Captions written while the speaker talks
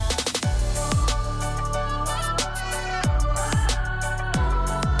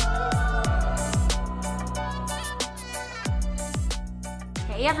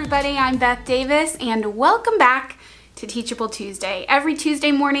everybody, I'm Beth Davis and welcome back to Teachable Tuesday. Every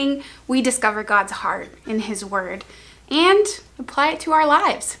Tuesday morning we discover God's heart in His Word and apply it to our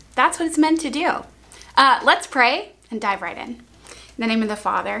lives. That's what it's meant to do. Let's pray and dive right in. In the name of the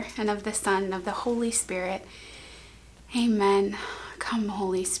Father and of the Son and of the Holy Spirit. Amen. Come,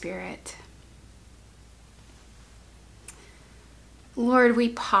 Holy Spirit. Lord, we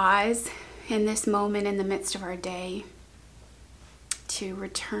pause in this moment in the midst of our day to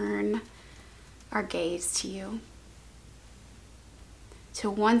return our gaze to you, to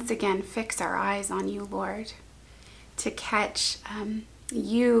once again fix our eyes on you, Lord, to catch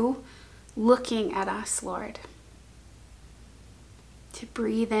you looking at us, Lord, to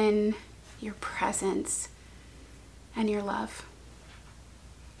breathe in your presence and your love.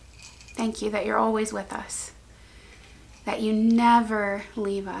 Thank you that you're always with us, that you never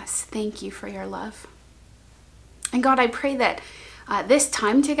leave us. Thank you for your love. And God, I pray that this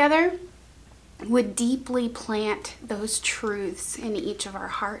time together would deeply plant those truths in each of our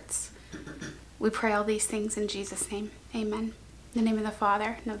hearts. We pray all these things in Jesus' name. Amen. In the name of the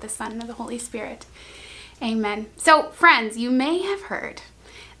Father, and of the Son, and of the Holy Spirit. Amen. So, friends, you may have heard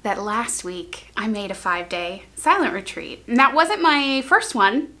that last week I made a 5-day silent retreat. And that wasn't my first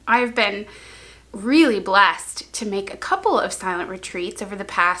one. I've been really blessed to make a couple of silent retreats over the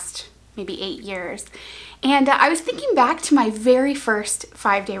past maybe 8 years. And I was thinking back to my very first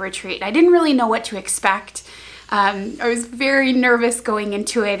 5-day retreat. I didn't really know what to expect. I was very nervous going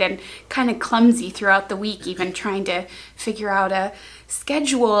into it and kind of clumsy throughout the week, even trying to figure out a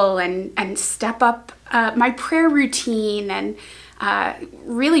schedule and step up my prayer routine and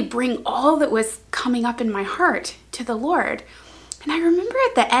really bring all that was coming up in my heart to the Lord. And I remember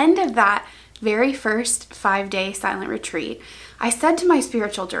at the end of that very first 5-day silent retreat, I said to my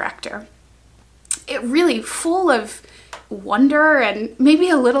spiritual director, it really full of wonder and maybe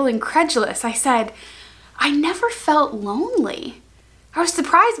a little incredulous, I said, I never felt lonely. I was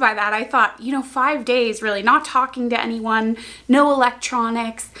surprised by that. I thought, 5 days really, not talking to anyone, no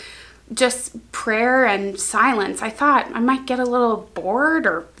electronics, just prayer and silence. I thought I might get a little bored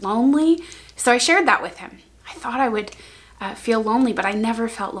or lonely. So I shared that with him. I thought I would feel lonely, but I never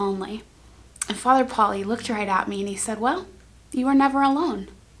felt lonely. And Father Paul, he looked right at me and he said, well, you were never alone.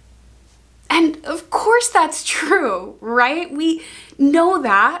 And of course that's true, right? We know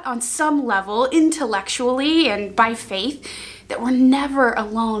that on some level, intellectually and by faith, that we're never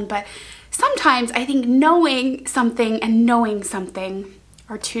alone. But sometimes I think knowing something and knowing something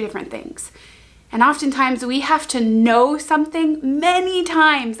are two different things. And oftentimes we have to know something many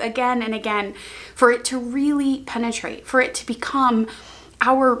times again and again for it to really penetrate, for it to become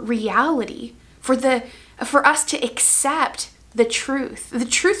our reality, for us to accept the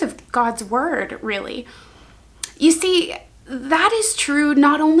truth of God's word, really. You see, that is true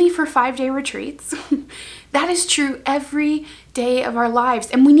not only for 5-day retreats, that is true every day of our lives.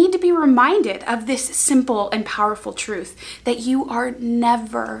 And we need to be reminded of this simple and powerful truth that you are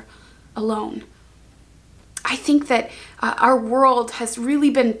never alone. I think that our world has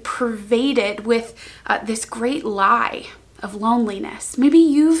really been pervaded with this great lie of loneliness. Maybe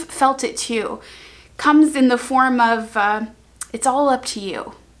you've felt it too. Comes in the form of it's all up to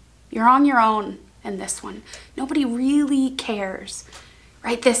you. You're on your own in this one. Nobody really cares,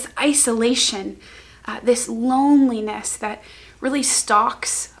 right? This isolation, this loneliness that really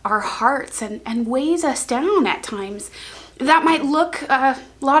stalks our hearts and weighs us down at times. That might look a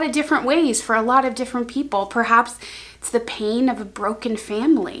lot of different ways for a lot of different people. Perhaps it's the pain of a broken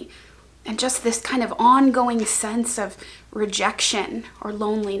family and just this kind of ongoing sense of rejection or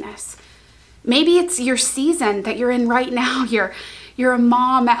loneliness. Maybe it's your season that you're in right now. You're a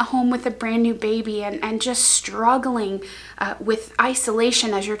mom at home with a brand new baby and just struggling with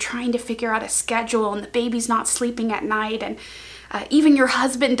isolation as you're trying to figure out a schedule and the baby's not sleeping at night and even your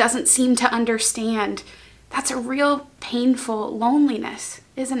husband doesn't seem to understand. That's a real painful loneliness,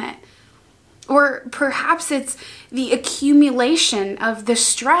 isn't it? Or perhaps it's the accumulation of the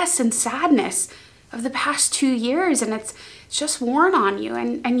stress and sadness of the past 2 years and it's just worn on you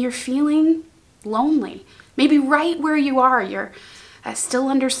and you're feeling lonely. Maybe right where you are, you're still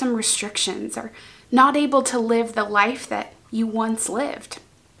under some restrictions or not able to live the life that you once lived.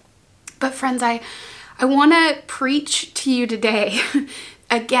 But friends, I want to preach to you today,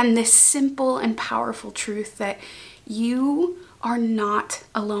 again, this simple and powerful truth that you are not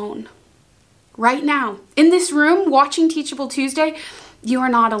alone. Right now, in this room, watching Teachable Tuesday, you are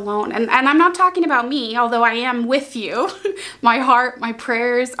not alone. And I'm not talking about me, although I am with you. My heart, my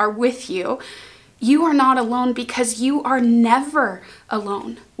prayers are with you. You are not alone because you are never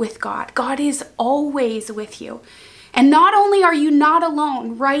alone with God. God is always with you. And not only are you not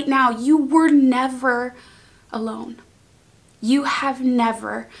alone right now, you were never alone. You have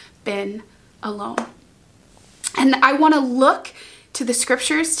never been alone. And I want to look to the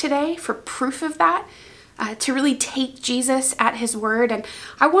scriptures today for proof of that, to really take Jesus at his word. And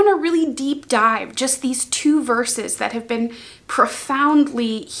I want to really deep dive just these 2 verses that have been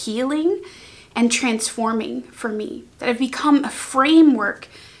profoundly healing and transforming for me, that have become a framework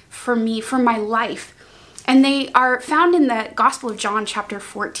for me, for my life. And they are found in the Gospel of John, chapter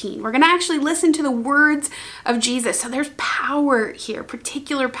 14. We're going to actually listen to the words of Jesus. So there's power here,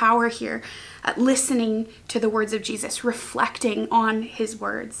 particular power here, listening to the words of Jesus, reflecting on his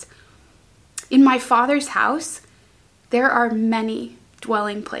words. In my Father's house, there are many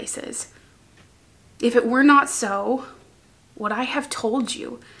dwelling places. If it were not so, would I have told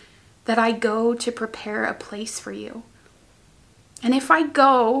you that I go to prepare a place for you? And if I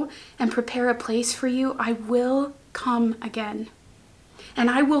go and prepare a place for you, I will come again, and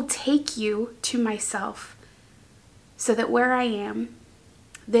I will take you to myself, so that where I am,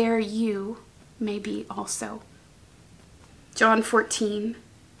 there you may be also. John 14,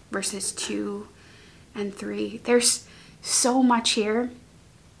 verses 2 and 3. There's so much here.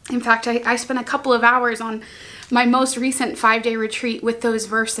 In fact, I spent a couple of hours on my most recent 5-day retreat with those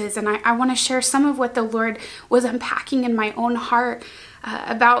verses, and I want to share some of what the Lord was unpacking in my own heart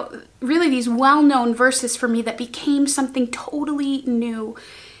about really these well-known verses for me that became something totally new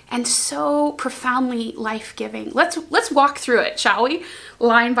and so profoundly life-giving. Let's walk through it, shall we?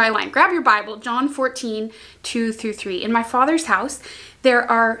 Line by line. Grab your Bible, John 14, 2 through 3. In my Father's house, there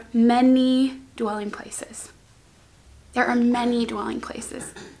are many dwelling places. There are many dwelling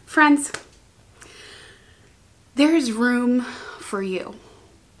places. Friends, there is room for you.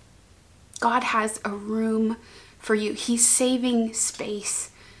 God has a room for you. He's saving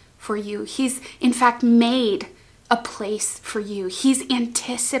space for you. He's, in fact, made a place for you. He's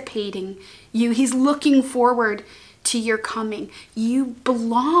anticipating you. He's looking forward to your coming. You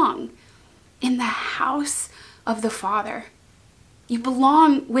belong in the house of the Father. You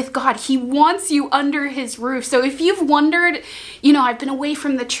belong with God. He wants you under his roof. So if you've wondered, I've been away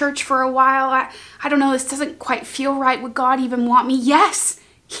from the church for a while. I don't know, this doesn't quite feel right. Would God even want me? Yes,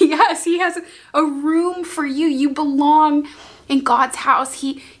 he has a room for you. You belong in God's house.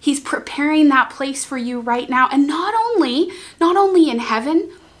 He's preparing that place for you right now. And not only in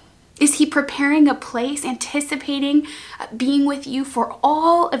heaven, is he preparing a place, anticipating being with you for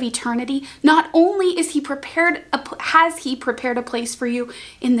all of eternity? Not only has he prepared a place for you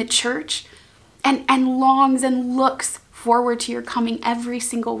in the church and longs and looks forward to your coming every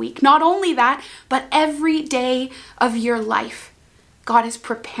single week. Not only that, but every day of your life, God is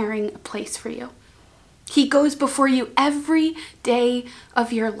preparing a place for you. He goes before you every day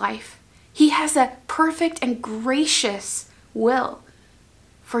of your life. He has a perfect and gracious will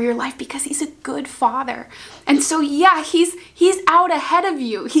for your life because he's a good father. And so he's out ahead of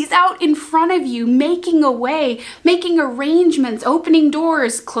you. He's out in front of you, making a way, making arrangements, opening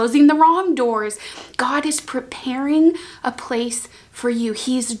doors, closing the wrong doors. God is preparing a place for you.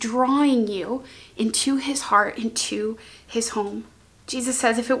 He's drawing you into his heart, into his home. Jesus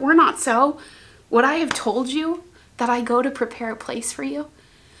says, if it were not so, would I have told you that I go to prepare a place for you?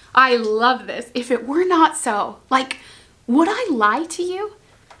 I love this. If it were not so, would I lie to you?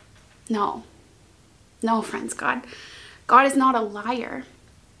 No, friends, God is not a liar.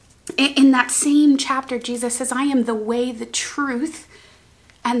 In that same chapter, Jesus says, I am the way, the truth,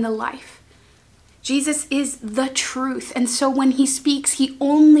 and the life. Jesus is the truth. And so when he speaks, he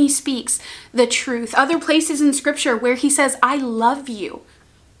only speaks the truth. Other places in scripture where he says, I love you.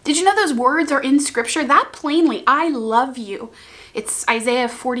 Did you know those words are in scripture? That plainly, I love you. It's Isaiah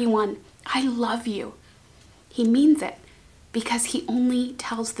 41. I love you. He means it because he only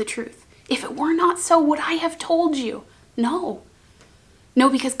tells the truth. If it were not so, would I have told you? No,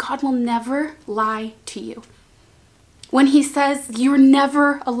 because God will never lie to you. When he says you're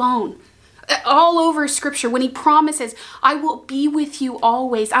never alone, all over scripture, when he promises, I will be with you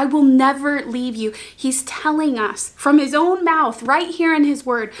always, I will never leave you, he's telling us from his own mouth right here in his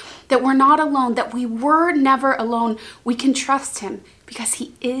word that we're not alone, that we were never alone. We can trust him because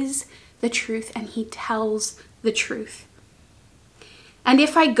he is the truth and he tells the truth. And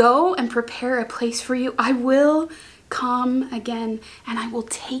if I go and prepare a place for you, I will come again and I will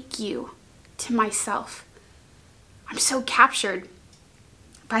take you to myself. I'm so captured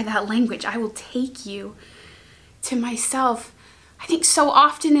by that language. I will take you to myself. I think so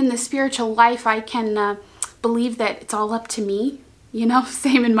often in the spiritual life, I can believe that it's all up to me.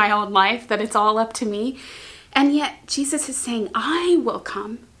 Same in my own life, that it's all up to me. And yet Jesus is saying, I will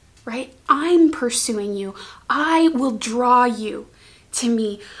come right? I'm pursuing you. I will draw you to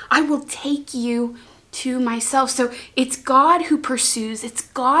me. I will take you to myself. So it's God who pursues. It's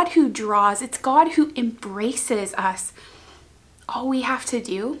God who draws. It's God who embraces us. All we have to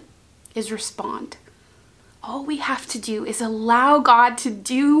do is respond. All we have to do is allow God to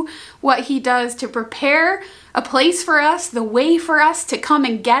do what he does, to prepare a place for us, the way for us to come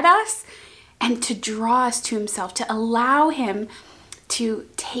and get us, and to draw us to himself, to allow him to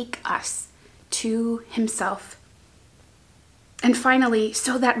take us to himself. And finally,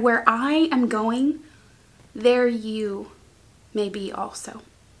 so that where I am going, there you may be also.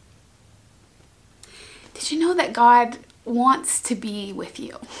 Did you know that God wants to be with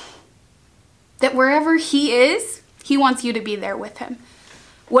you? That wherever he is, he wants you to be there with him.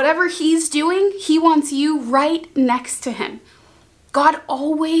 Whatever he's doing, he wants you right next to him. God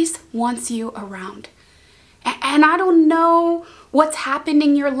always wants you around. And I don't know what's happened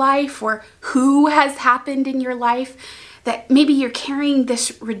in your life or who has happened in your life that maybe you're carrying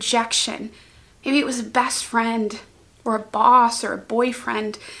this rejection. Maybe it was a best friend or a boss or a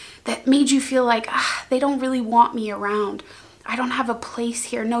boyfriend that made you feel like, they don't really want me around. I don't have a place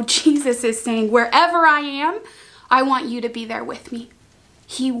here. No, Jesus is saying, wherever I am, I want you to be there with me.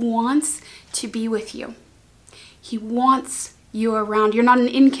 He wants to be with you. He wants you around. You're not an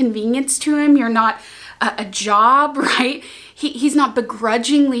inconvenience to him. You're not a job, right? He's not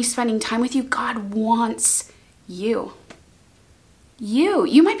begrudgingly spending time with you. God wants you.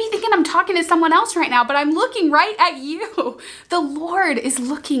 You might be thinking I'm talking to someone else right now, but I'm looking right at you. The Lord is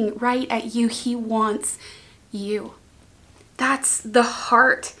looking right at you. He wants you. That's the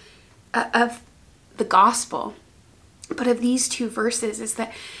heart of the gospel. But of these two verses is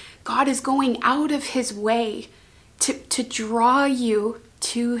that God is going out of his way to draw you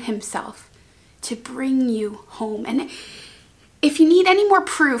to himself, to bring you home. And if you need any more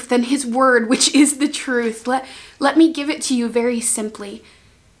proof than his word, which is the truth, let me give it to you very simply.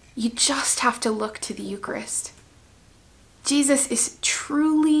 You just have to look to the Eucharist. Jesus is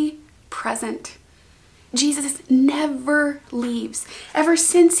truly present. Jesus never leaves. Ever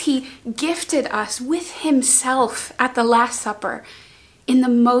since he gifted us with himself at the Last Supper in the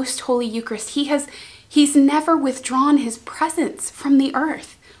most holy Eucharist, he's never withdrawn his presence from the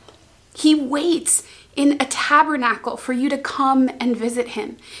earth. He waits in a tabernacle for you to come and visit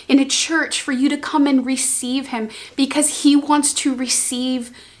him, in a church for you to come and receive him, because he wants to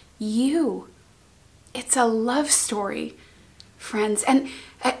receive you. It's a love story, friends. And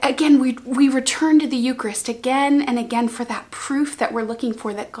again, we return to the Eucharist again and again for that proof that we're looking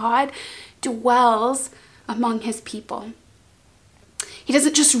for, that God dwells among his people. He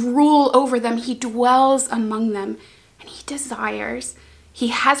doesn't just rule over them, he dwells among them. And he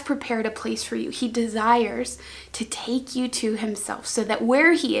has prepared a place for you. He desires to take you to himself so that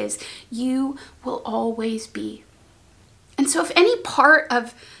where he is, you will always be. And so if any part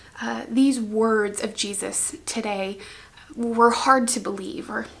of these words of Jesus today were hard to believe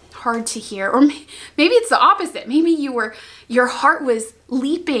or hard to hear, or maybe it's the opposite. Maybe your heart was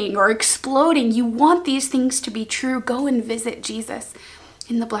leaping or exploding. You want these things to be true. Go and visit Jesus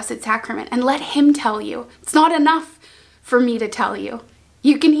in the Blessed Sacrament and let him tell you. It's not enough for me to tell you.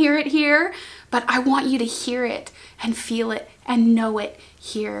 You can hear it here, but I want you to hear it and feel it and know it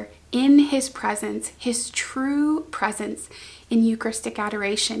here in his presence, his true presence in Eucharistic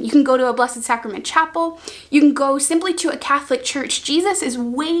adoration. You can go to a Blessed Sacrament chapel. You can go simply to a Catholic church. Jesus is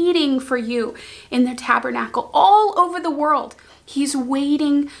waiting for you in the tabernacle all over the world. He's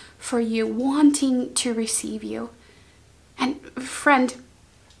waiting for you, wanting to receive you. And friend,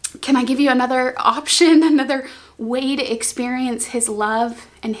 can I give you another option, another way to experience his love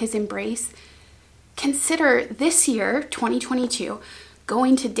and his embrace? Consider this year, 2022,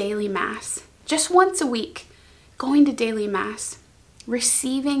 going to daily Mass, just once a week, going to daily Mass,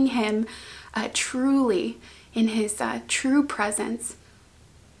 receiving him truly in his true presence,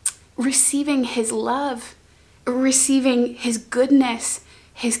 receiving his love, receiving his goodness,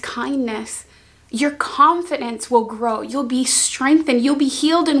 his kindness. Your confidence will grow. You'll be strengthened. You'll be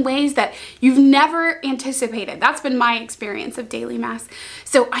healed in ways that you've never anticipated. That's been my experience of daily Mass.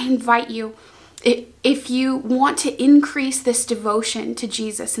 So I invite you, if you want to increase this devotion to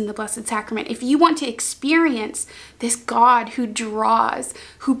Jesus in the Blessed Sacrament, if you want to experience this God who draws,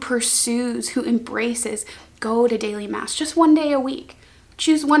 who pursues, who embraces, go to daily Mass just one day a week.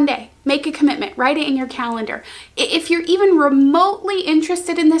 Choose one day, make a commitment, write it in your calendar. If you're even remotely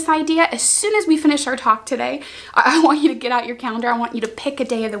interested in this idea, as soon as we finish our talk today, I want you to get out your calendar. I want you to pick a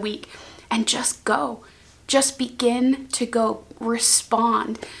day of the week and just go. Just begin to go.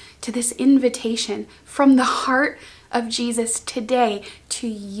 Respond to this invitation from the heart of Jesus today to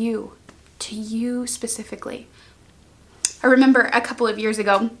you specifically. I remember a couple of years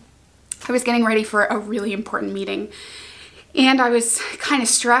ago, I was getting ready for a really important meeting, and I was kind of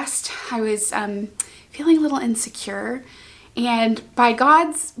stressed. I was feeling a little insecure, and by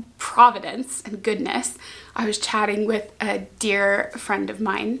God's providence and goodness, I was chatting with a dear friend of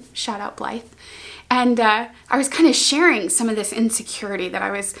mine, shout out Blythe, and I was kind of sharing some of this insecurity that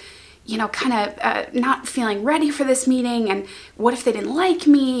I was, kind of not feeling ready for this meeting, and what if they didn't like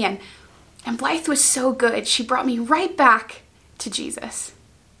me, and Blythe was so good. She brought me right back to Jesus,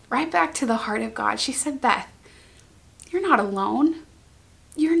 right back to the heart of God. She said, Beth, you're not alone.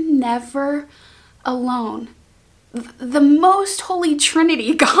 You're never alone. The most holy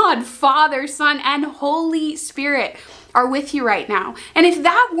Trinity, God, Father, Son, and Holy Spirit are with you right now. And if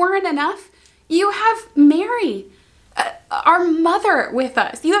that weren't enough, you have Mary, our mother, with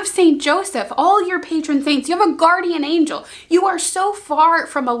us. You have Saint Joseph, all your patron saints. You have a guardian angel. You are so far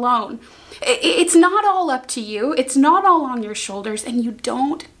from alone. It's not all up to you. It's not all on your shoulders, and you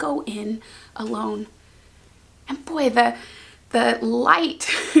don't go in alone. And boy, the light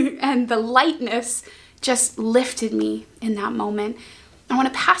and the lightness just lifted me in that moment. I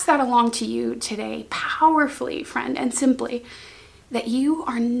want to pass that along to you today, powerfully, friend, and simply, that you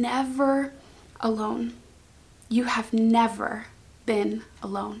are never alone. You have never been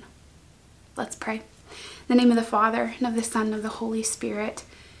alone. Let's pray. In the name of the Father, and of the Son, and of the Holy Spirit.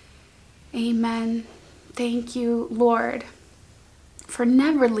 Amen. Thank you, Lord, for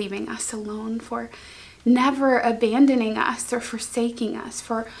never leaving us alone, for never abandoning us or forsaking us,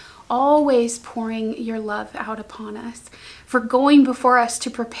 for always pouring your love out upon us, for going before us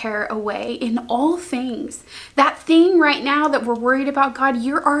to prepare a way in all things. That thing right now that we're worried about, God,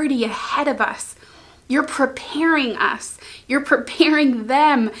 you're already ahead of us. You're preparing us. You're preparing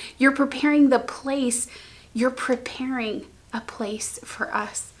them. You're preparing the place. You're preparing a place for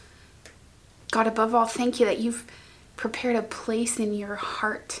us. God, above all, thank you that you've prepared a place in your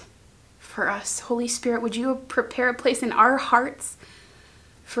heart for us. Holy Spirit, would you prepare a place in our hearts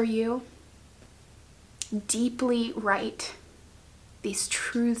for you? Deeply write these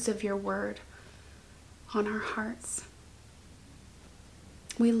truths of your word on our hearts.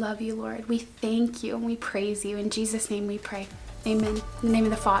 We love you, Lord. We thank you and we praise you. In Jesus' name we pray. Amen. In the name of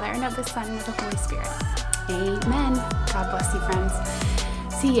the Father, and of the Son, and of the Holy Spirit. Amen. God bless you, friends.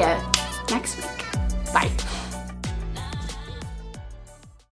 See ya next week. Bye.